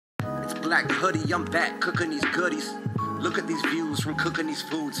Black Hoody, I'm back cooking these goodies. Look at these views from cooking these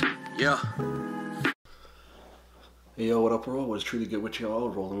foods. Yeah. Hey yo, what up world? Was truly good with y'all,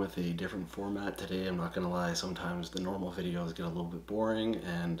 rolling with a different format today. I'm not gonna lie, sometimes the normal videos get a little bit boring,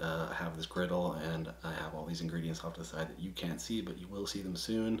 and I have this griddle and I have all these ingredients off to the side that you can't see, but you will see them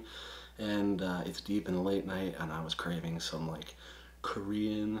soon. And it's deep in the late night and I was craving some like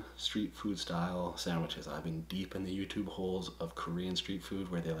Korean street food style sandwiches. I've been deep in the YouTube holes of Korean street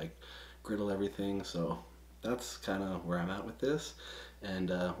food where they like griddle everything, so that's kind of where I'm at with this. And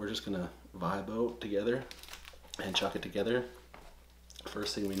we're just gonna vibe out together and chuck it together.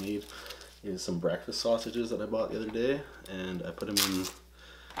 First thing we need is some breakfast sausages that I bought the other day, and I put them in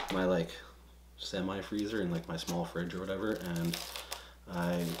my like semi freezer in like my small fridge or whatever, and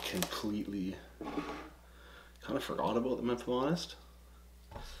I completely kind of forgot about them, if I'm honest.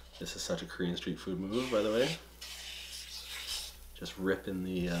 This is such a Korean street food move, by the way. Just ripping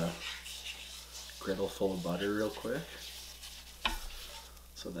the griddle full of butter real quick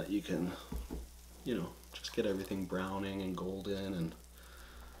so that you can, you know, just get everything browning and golden and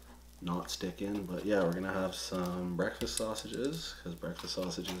not sticking. But yeah, we're gonna have some breakfast sausages because breakfast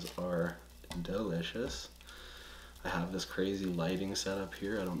sausages are delicious. I have this crazy lighting set up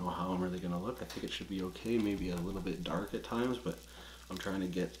here. I don't know how I'm really gonna look. I think it should be okay, maybe a little bit dark at times, but I'm trying to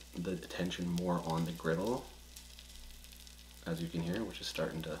get the attention more on the griddle, as you can hear, which is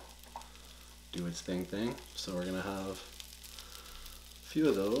starting to do its thing. So we're gonna have a few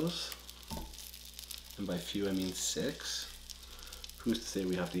of those. And by few, I mean 6. Who's to say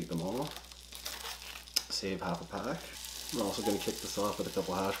we have to eat them all? Save half a pack. We're also going to kick this off with a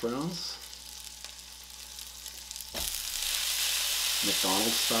couple hash browns.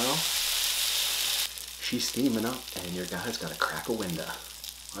 McDonald's style. She's steaming up and your guy's got to crack a window.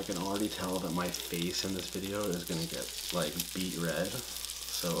 I can already tell that my face in this video is going to get like beet red.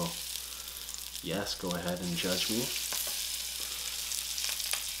 So yes, go ahead and judge me.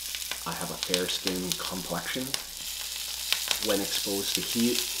 I have a fair skin complexion. When exposed to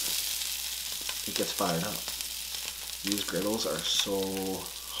heat, it gets fired up. These griddles are so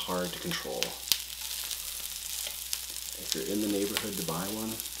hard to control. If you're in the neighborhood to buy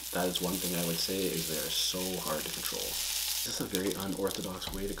one, that is one thing I would say, is they're so hard to control. Is this a very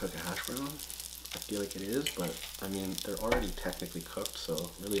unorthodox way to cook a hash brown? I feel like it is, but I mean, they're already technically cooked,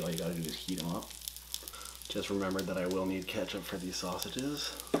 so really all you gotta do is heat them up. Just remembered that I will need ketchup for these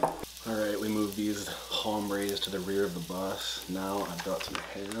sausages. Alright, we move these hombres to the rear of the bus. Now I've got some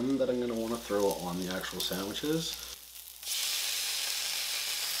ham that I'm going to want to throw on the actual sandwiches.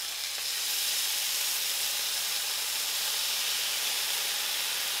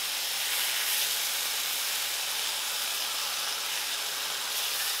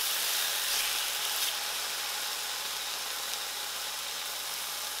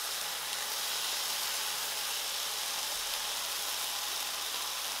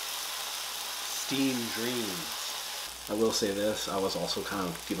 Steam dreams. I will say this, I was also kind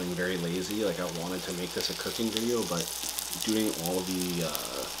of feeling very lazy, like I wanted to make this a cooking video, but doing all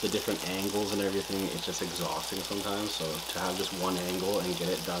the different angles and everything, it's just exhausting sometimes, so to have just one angle and get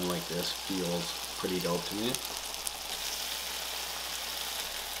it done like this feels pretty dope to me.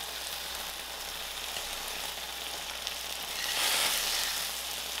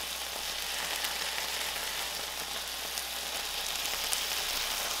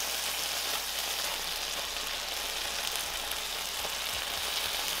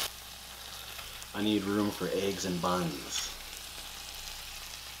 I need room for eggs and buns.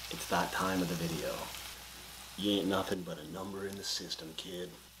 It's that time of the video. You ain't nothing but a number in the system,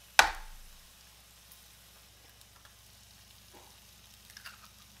 kid.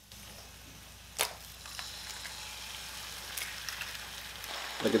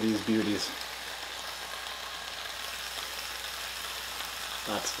 Look at these beauties.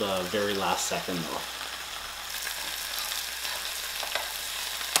 That's the very last second though.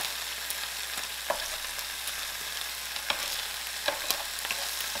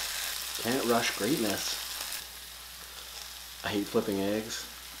 Can't rush greatness. I hate flipping eggs.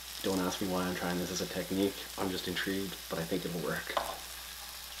 Don't ask me why I'm trying this as a technique. I'm just intrigued, but I think it'll work.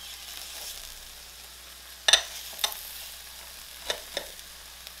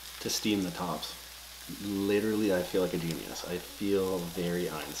 To steam the tops. Literally, I feel like a genius. I feel very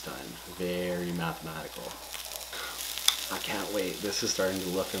Einstein, very mathematical. I can't wait. This is starting to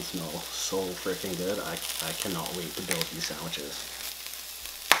look and smell so freaking good. I cannot wait to build these sandwiches.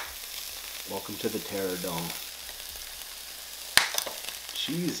 Welcome to the Terror Dome.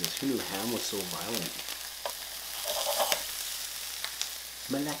 Jesus, who knew ham was so violent?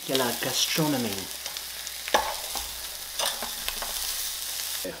 Molecular gastronomy.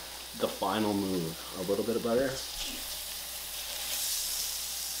 The final move, a little bit of butter,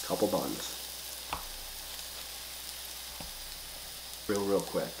 couple buns. Real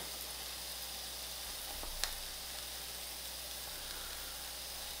quick.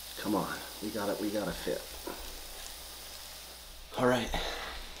 Come on, we gotta fit. All right,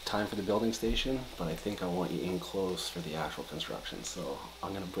 time for the building station, but I think I want you in close for the actual construction, so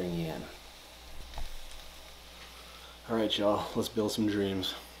I'm gonna bring you in. All right, y'all, let's build some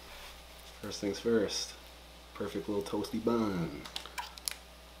dreams. First things first, perfect little toasty bun.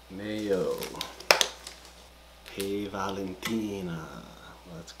 Mayo. Hey Valentina,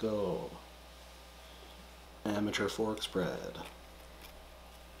 let's go. Amateur fork spread.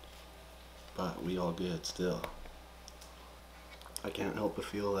 But we all good still. I can't help but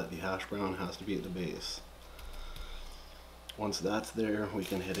feel that the hash brown has to be at the base. Once that's there, we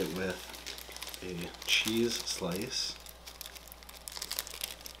can hit it with a cheese slice.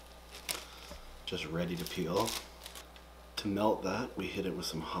 Just ready to peel. To melt that, we hit it with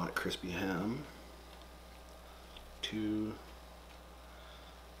some hot crispy ham. 2,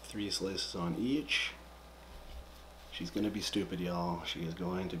 3 slices on each. She's gonna be stupid, y'all. She is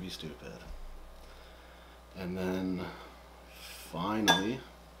going to be stupid. And then finally,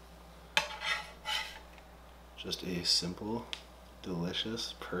 just a simple,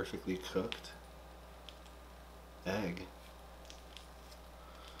 delicious, perfectly cooked egg.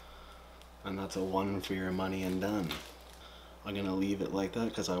 And that's a one for your money and done. I'm gonna leave it like that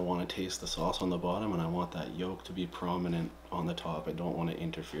because I want to taste the sauce on the bottom and I want that yolk to be prominent on the top. I don't want it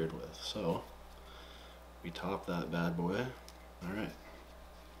interfered with. So we top that bad boy. All right.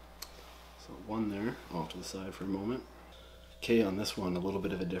 So one there, off to the side for a moment. Okay, on this one, a little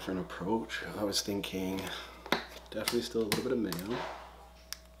bit of a different approach. I was thinking definitely still a little bit of mayo,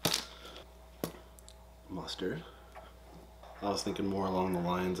 mustard. I was thinking more along the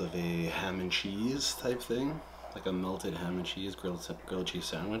lines of a ham and cheese type thing, like a melted ham and cheese grilled cheese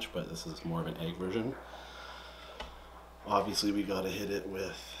sandwich, but this is more of an egg version. Obviously, we gotta hit it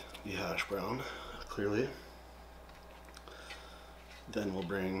with the hash brown, clearly. Then we'll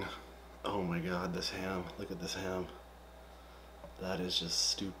bring, oh my god, this ham, look at this ham. That is just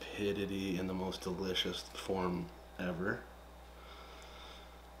stupidity in the most delicious form ever.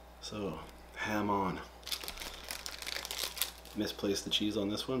 So, ham on. Misplaced the cheese on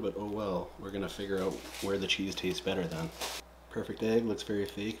this one, but oh well, we're gonna figure out where the cheese tastes better then. Perfect egg, looks very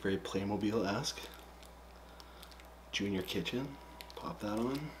fake, very Playmobil-esque. Junior Kitchen, pop that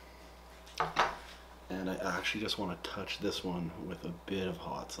on. And I actually just want to touch this one with a bit of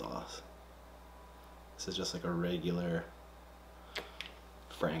hot sauce. This is just like a regular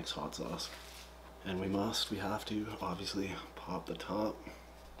Frank's hot sauce. And we have to, obviously, pop the top.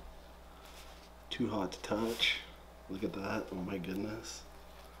 Too hot to touch. Look at that, oh my goodness.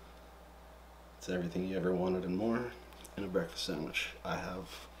 It's everything you ever wanted and more in a breakfast sandwich,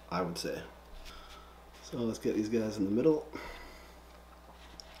 I would say. So let's get these guys in the middle.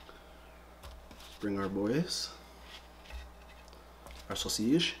 Bring our boys, our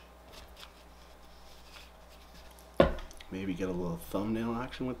sausage. Maybe get a little thumbnail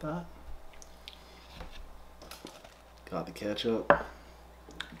action with that. Got the ketchup.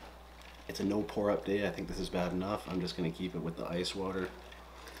 It's a no pour up day. I think this is bad enough. I'm just gonna keep it with the ice water.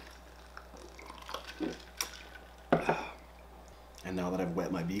 And now that I've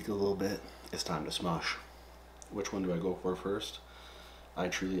wet my beak a little bit, it's time to smush. Which one do I go for first? I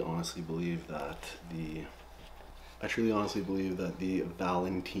truly honestly believe that the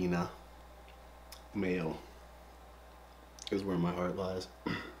Valentina mayo is where my heart lies.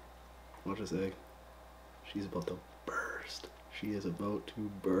 Watch this egg. She's about to burst. She is about to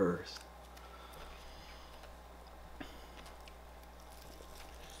burst.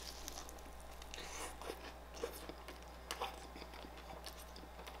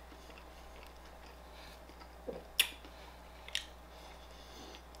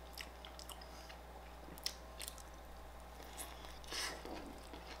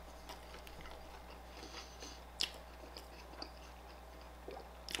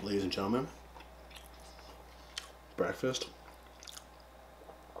 Ladies and gentlemen, breakfast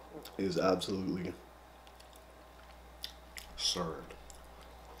is absolutely served.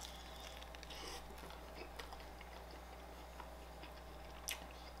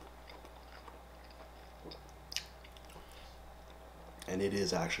 And it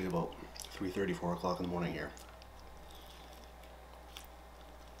is actually about 3:30, 4 o'clock in the morning here.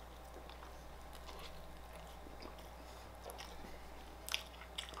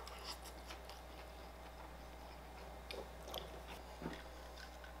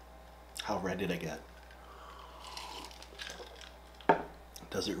 How red did I get?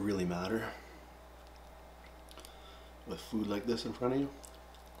 Does it really matter with food like this in front of you?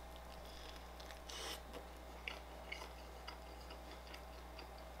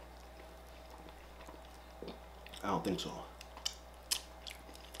 I don't think so.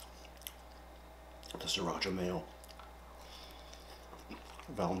 The sriracha mayo.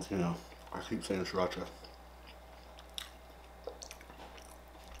 Valentina. I keep saying sriracha.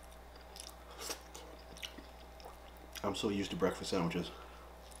 I'm so used to breakfast sandwiches.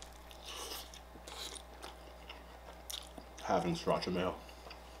 Having sriracha mayo.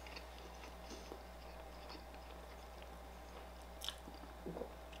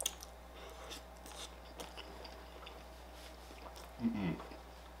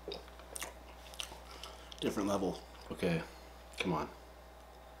 Different level. Okay, come on.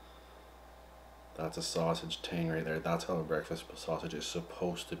 That's a sausage tang right there. That's how a breakfast sausage is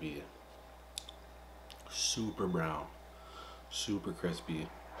supposed to be. Super brown, super crispy,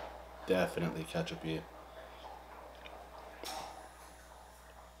 definitely ketchupy.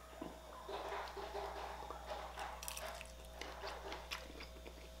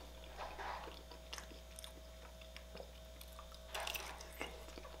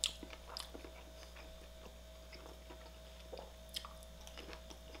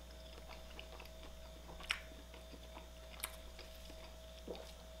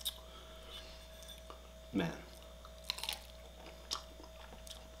 Man.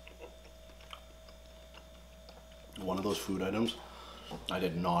 One of those food items I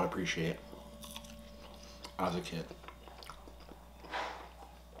did not appreciate as a kid.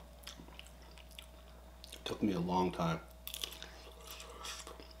 It took me a long time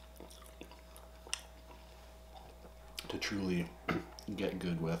to truly get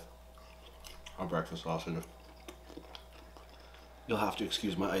good with a breakfast sausage. You'll have to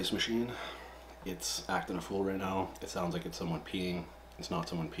excuse my ice machine. It's acting a fool right now. It sounds like it's someone peeing. It's not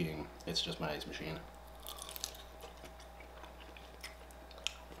someone peeing. It's just my ice machine.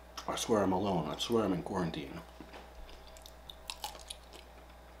 I swear I'm alone. I swear I'm in quarantine.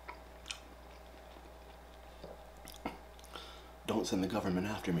 Don't send the government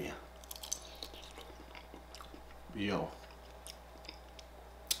after me. Yo.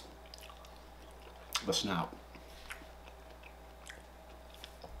 The snap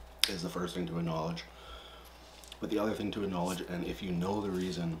is the first thing to acknowledge. But the other thing to acknowledge, and if you know the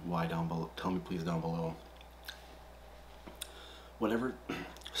reason why down below, tell me please down below. Whatever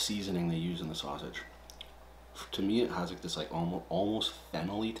seasoning they use in the sausage, to me it has like this like almost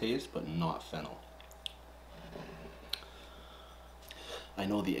fennel-y taste, but not fennel. I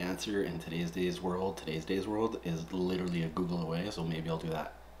know the answer in today's world is literally a Google away, so maybe I'll do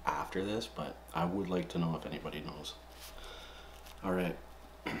that after this, but I would like to know if anybody knows. Alright,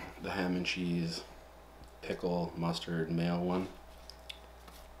 the ham and cheese, pickle, mustard, mayo one.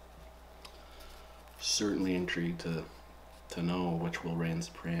 Certainly intrigued to know which will reign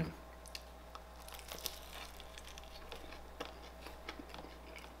supreme.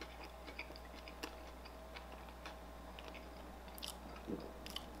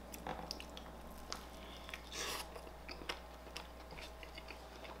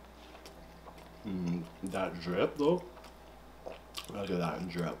 That drip though, look at that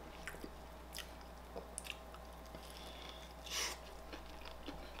drip.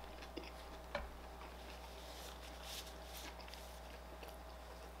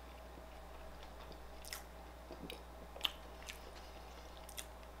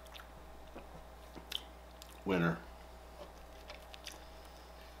 Winner.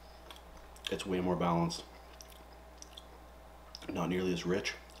 It's way more balanced. Not nearly as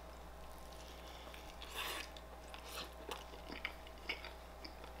rich.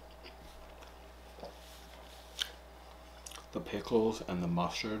 The pickles and the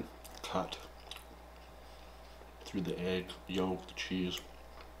mustard cut through the egg, yolk, the cheese,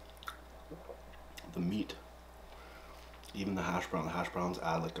 the meat, even the hash brown. The hash browns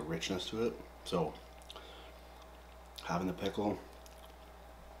add like a richness to it. So having the pickle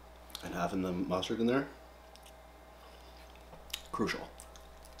and having the mustard in there, crucial.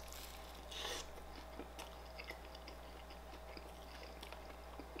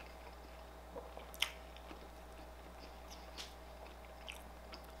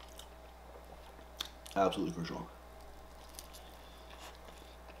 Absolutely crucial.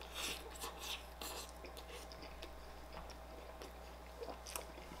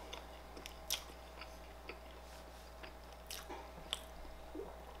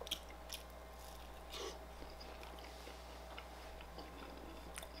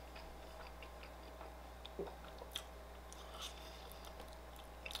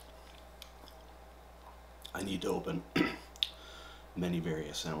 I need to open many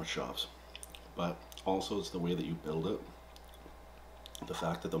various sandwich shops. But also it's the way that you build it. The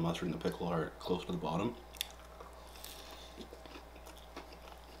fact that the mustard and the pickle are close to the bottom.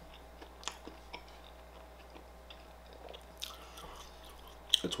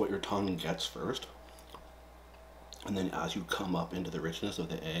 It's what your tongue gets first. And then as you come up into the richness of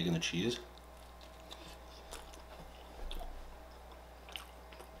the egg and the cheese,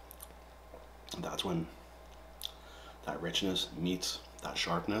 that's when that richness meets that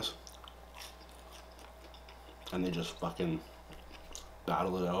sharpness. And they just fucking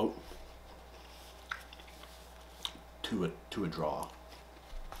battle it out to a draw.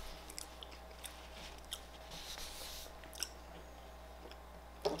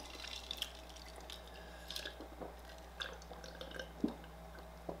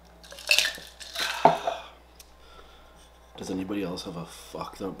 Does anybody else have a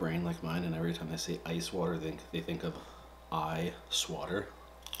fucked up brain like mine, and every time they say ice water they think of eye swatter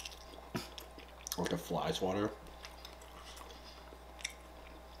or to fly swatter,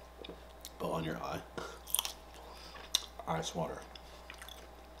 but on your eye? Ice water.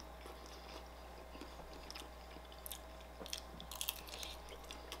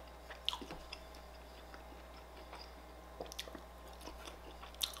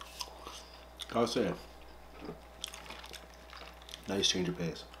 Gotta say, nice change of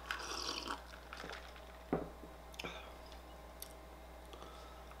pace.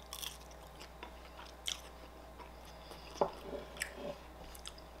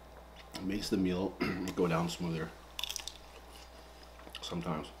 It makes the meal go down smoother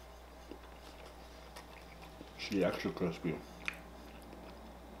sometimes. Should be extra crispy.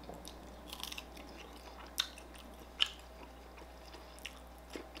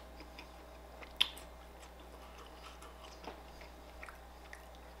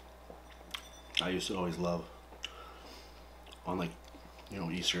 I used to always love on, like, you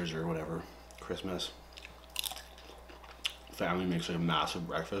know, Easter's or whatever, Christmas, family makes like a massive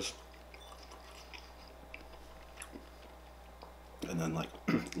breakfast, and then like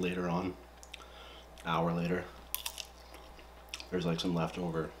later on, hour later, there's like some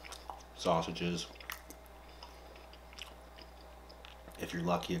leftover sausages, if you're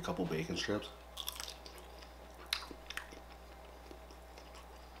lucky a couple bacon strips,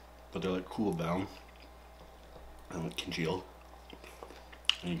 but they're like cooled down and like congealed,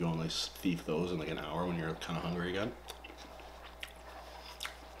 and you go and like thief those in like an hour when you're kind of hungry again.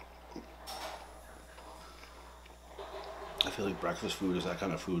 I feel like breakfast food is that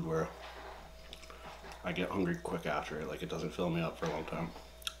kind of food where I get hungry quick after it, like it doesn't fill me up for a long time.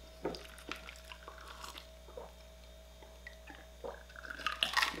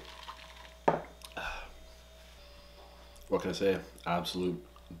 What can I say? Absolute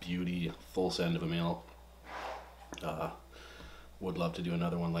beauty, full send of a meal. Would love to do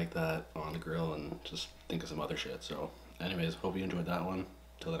another one like that on the grill and just think of some other shit. So anyways, hope you enjoyed that one.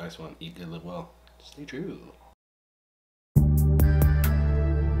 Till the next one, eat good, live well, stay true.